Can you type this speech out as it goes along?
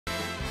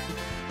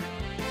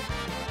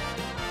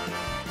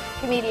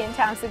Comedian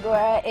Tom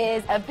Segura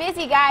is a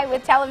busy guy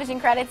with television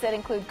credits that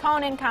include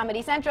Conan,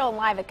 Comedy Central, and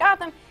Live at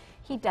Gotham.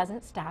 He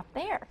doesn't stop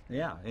there.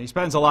 Yeah, and he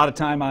spends a lot of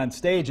time on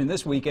stage, and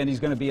this weekend he's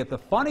going to be at the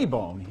Funny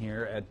Bone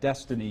here at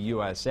Destiny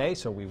USA,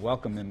 so we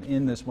welcome him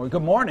in this morning.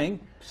 Good morning.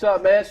 What's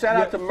up, man? Shout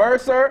out to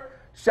Mercer.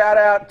 Shout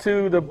out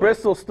to the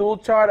Bristol stool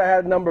chart. I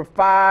had number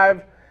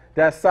 5.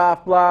 That's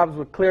soft blobs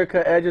with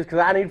clear-cut edges because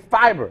I need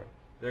fiber.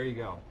 There you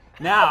go.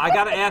 Now, I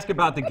got to ask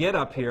about the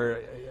get-up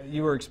here.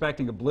 You were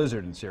expecting a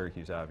blizzard in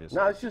Syracuse, obviously.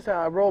 No, it's just how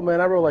I roll,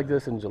 man. I roll like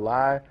this in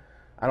July.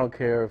 I don't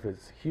care if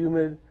it's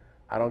humid.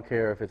 I don't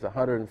care if it's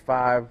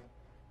 105.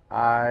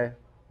 I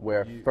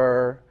wear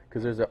fur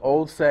because there's an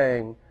old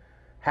saying,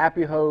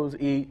 happy hoes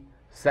eat,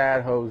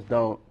 sad hoes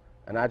don't,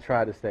 and I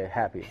try to stay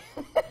happy.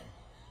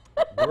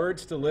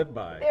 Words to live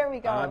by. There we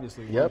go.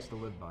 Obviously, words to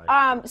live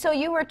by. So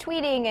you were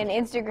tweeting and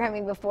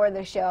Instagramming before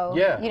the show.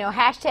 Yeah. You know,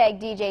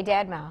 hashtag DJ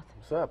Dadmouth.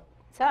 What's up?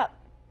 What's up?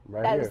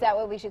 Right here. Is that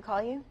what we should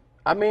call you?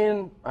 I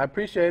mean, I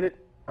appreciate it.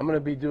 I'm going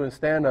to be doing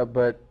stand-up,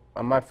 but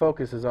my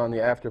focus is on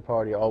the after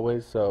party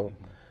always, so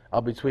I'll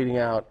be tweeting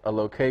out a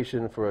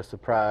location for a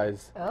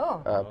surprise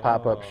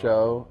pop-up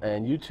show,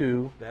 and you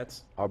two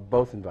are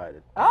both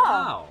invited. Oh.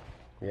 Wow.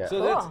 Yeah. So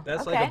Cool.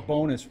 that's Okay. like a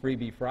bonus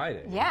Freebie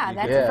Friday. Yeah, You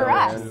that's get for to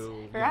us. go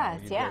For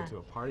us, you yeah. go to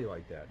a party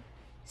like that.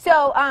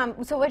 So,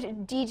 so what,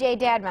 DJ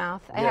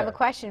Dadmouth, I have Yeah. a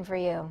question for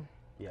you.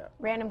 Yeah.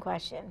 Random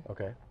question.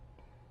 Okay.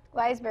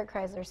 Why is Bert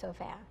Kreisler so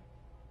fat?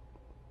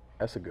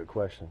 That's a good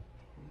question.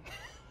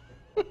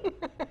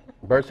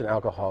 Bert's an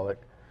alcoholic,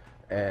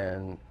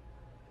 and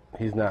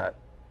he's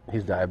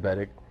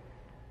diabetic,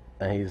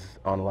 and he's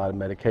on a lot of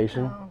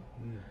medication,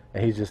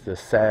 and he's just a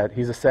sad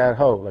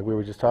hoe, like we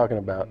were just talking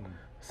about.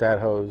 Sad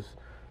hoes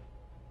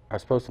are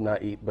supposed to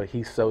not eat, but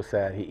he's so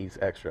sad he eats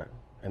extra,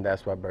 and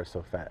that's why Bert's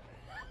so fat.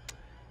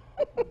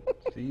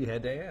 So you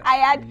had to ask. I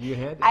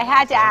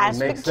had to ask.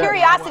 Makes sense.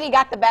 Curiosity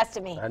got the best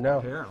of me. I know.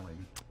 Apparently.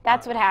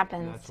 That's what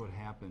happens. That's what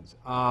happens.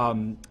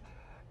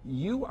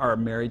 You are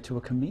married to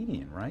a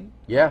comedian, right?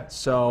 Yeah.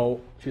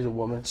 So She's a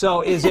woman.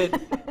 So is it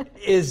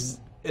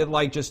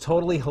like just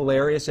totally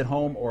hilarious at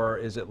home, or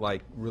is it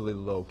like really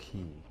low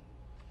key?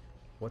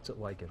 What's it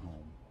like at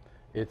home?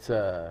 It's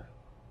not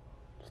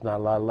a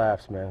lot of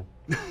laughs, man.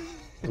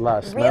 There's a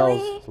lot of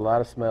smells. Really? It's a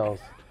lot of smells.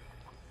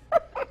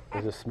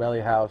 There's a smelly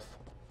house.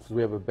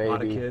 We have a baby. A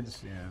lot of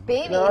kids, yeah.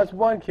 Baby. No, it's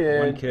one kid.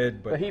 One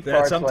kid, but he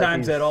that, farts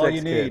sometimes like that's all he's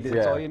you 6 need. kids,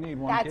 That's yeah. all you need.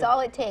 One That's kid. all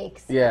it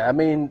takes. Yeah, I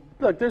mean,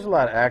 look, there's a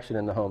lot of action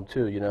in the home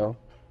too. You know,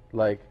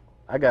 like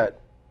I got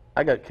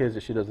kids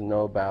that she doesn't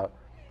know about.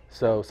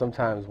 So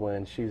sometimes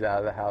when she's out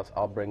of the house,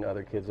 I'll bring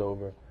other kids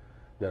over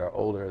that are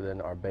older than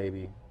our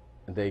baby,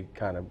 and they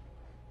kind of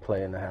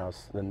play in the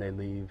house. Then they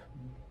leave,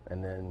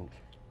 and then,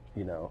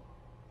 you know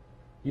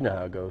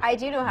how it goes. I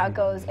do know how it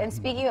goes. And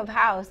speaking of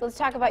house, let's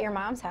talk about your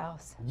mom's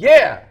house.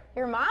 Yeah.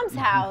 Your mom's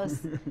house.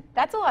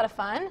 That's a lot of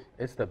fun.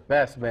 It's the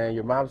best, man.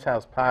 Your Mom's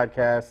House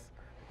podcast.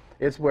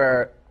 It's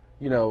where,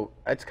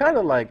 it's kind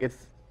of like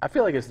I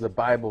feel like it's the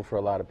Bible for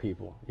a lot of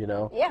people,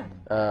 Yeah.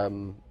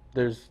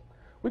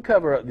 We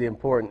cover the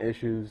important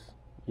issues,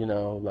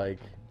 like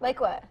Like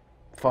what?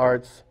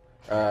 farts.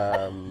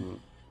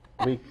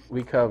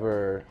 We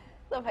cover.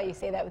 Love how you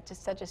say that with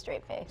just such a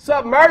straight face. What's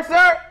up,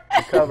 Mercer?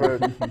 We cover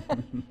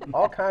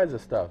all kinds of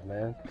stuff,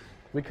 man.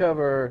 We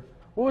cover,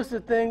 what was the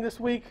thing this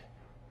week?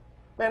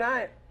 Man,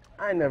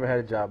 I never had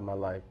a job in my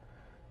life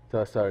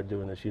until I started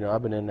doing this.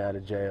 I've been in and out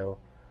of jail.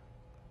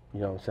 You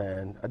know what I'm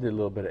saying? I did a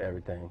little bit of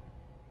everything.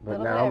 But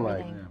Little now bit I'm of like,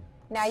 everything.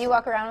 Now you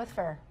walk around with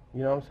fur.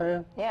 you know what I'm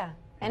saying? Yeah.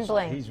 And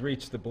bling. He's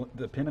reached the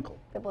pinnacle.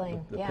 The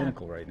bling, The yeah.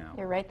 pinnacle right now.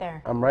 You're right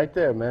there. I'm right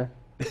there, man.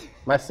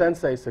 My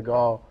sensei,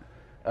 Seagal,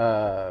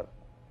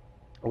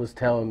 was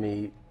telling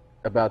me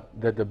about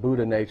that the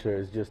Buddha nature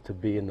is just to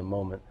be in the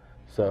moment.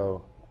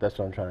 So that's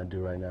what I'm trying to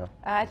do right now.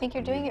 I think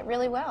you're doing it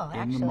really well, In the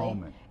actually.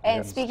 moment. And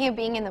Yes. speaking of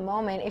being in the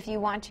moment, if you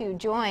want to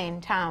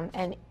join Tom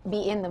and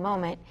be in the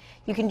moment,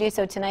 you can do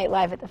so tonight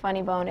live at the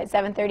Funny Bone at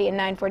 7:30 and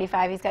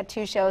 9:45. He's got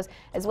 2 shows,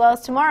 as well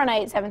as tomorrow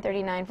night at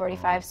 7:30,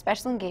 9:45.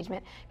 Special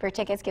engagement. For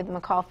tickets, give them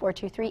a call,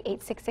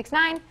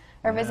 423-8669,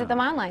 or visit them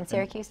online,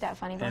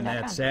 syracuse.funnybone.com. And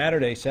that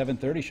Saturday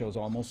 7:30 show's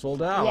almost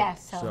sold out.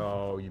 Yes,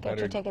 So you get better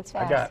your tickets I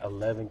fast. got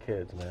 11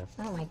 kids, man.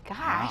 Oh my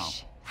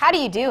gosh. How do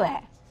you do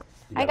it?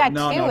 I got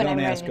No, 2 no, and don't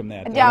I'm ask ready. him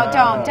that.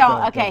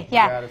 Don't. Okay, You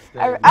yeah. gotta stay.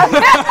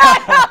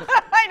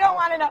 I don't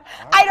want to know.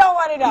 I don't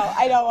want to know.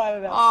 I don't want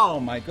to know. Oh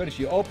my goodness,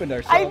 you opened I'm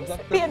ourselves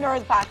up.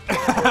 Pandora's box.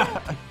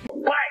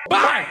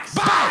 Bye.